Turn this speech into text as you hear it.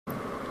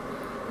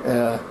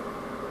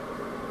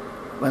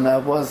when I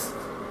was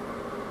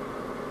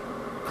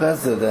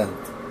president,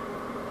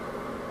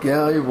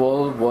 Gary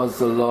Wall was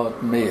the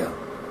Lord Mayor.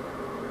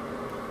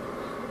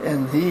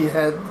 And he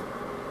had,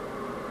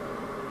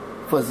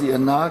 for the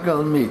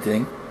inaugural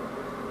meeting,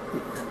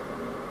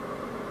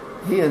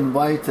 he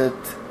invited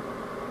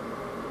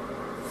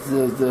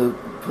the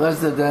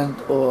president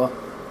or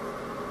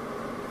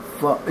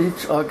for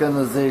each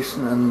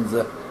organization in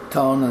the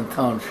town and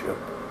township.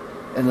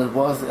 And it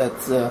was at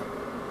the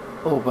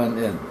Open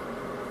Inn.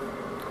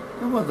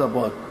 There was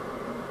about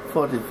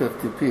 40,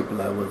 50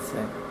 people, I would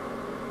say.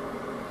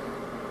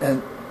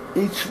 And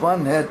each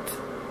one had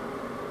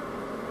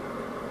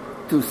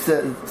to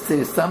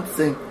say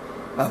something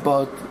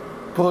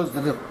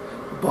positive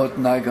about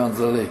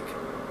Niagara-on-the-Lake.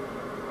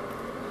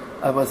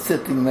 I was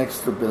sitting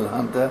next to Bill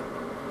Hunter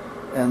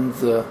and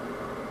the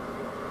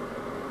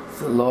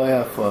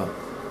lawyer for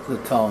the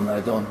town, I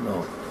don't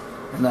know.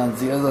 And on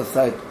the other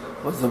side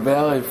was a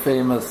very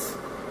famous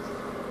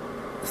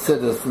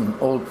citizen,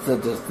 old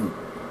citizen,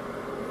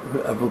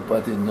 who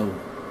everybody knew.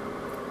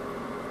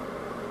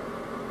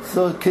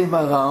 So it came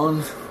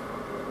around,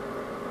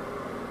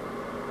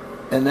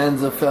 and then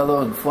the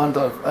fellow in front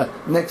of,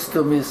 next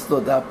to me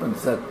stood up and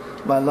said,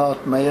 "My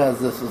Lord Mayor,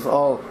 this is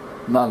all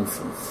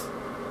nonsense.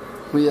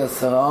 We are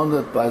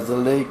surrounded by the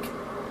lake,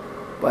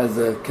 by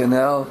the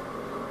canal,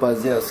 by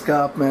the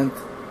escarpment,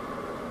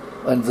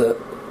 and the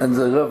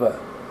river.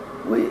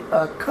 We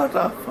are cut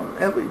off from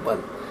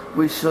everybody.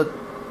 We should,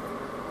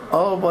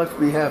 all what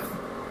we have,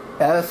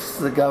 ask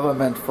the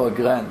government for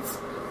grants,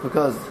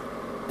 because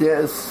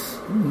there is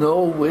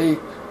no way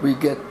we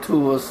get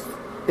tourists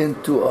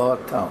into our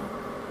town."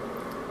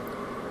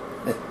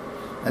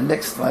 The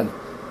next one,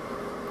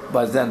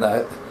 by then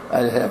I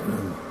have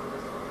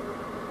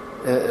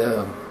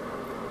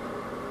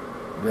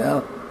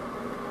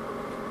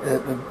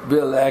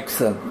Bill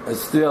accent, I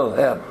still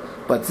have,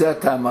 but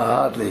that time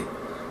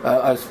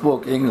I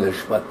spoke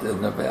English, but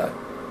in the back.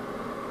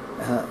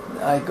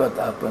 I got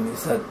up and he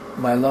said,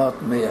 "My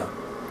Lord Mayor,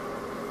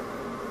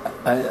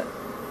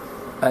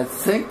 I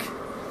think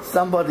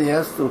somebody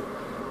has to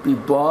be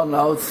born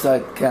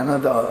outside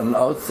Canada and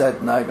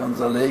outside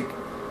Niagara-on-the-Lake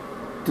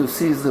to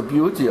see the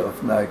beauty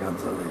of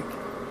Niagara-on-the-Lake.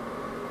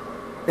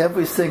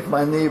 Everything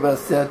my neighbor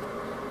said,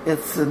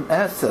 it's an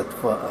asset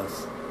for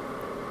us."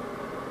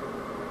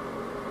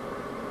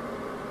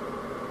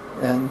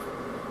 And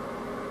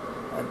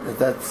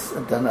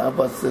then I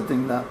was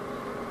sitting there,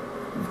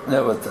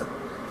 never said,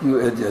 "You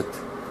idiot.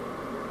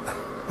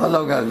 How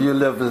long have you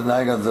lived in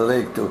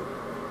Niagara-on-the-Lake too?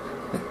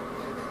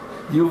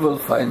 You will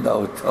find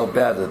out how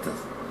bad it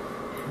is."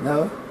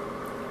 No,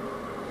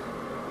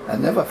 I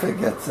never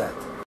forget that.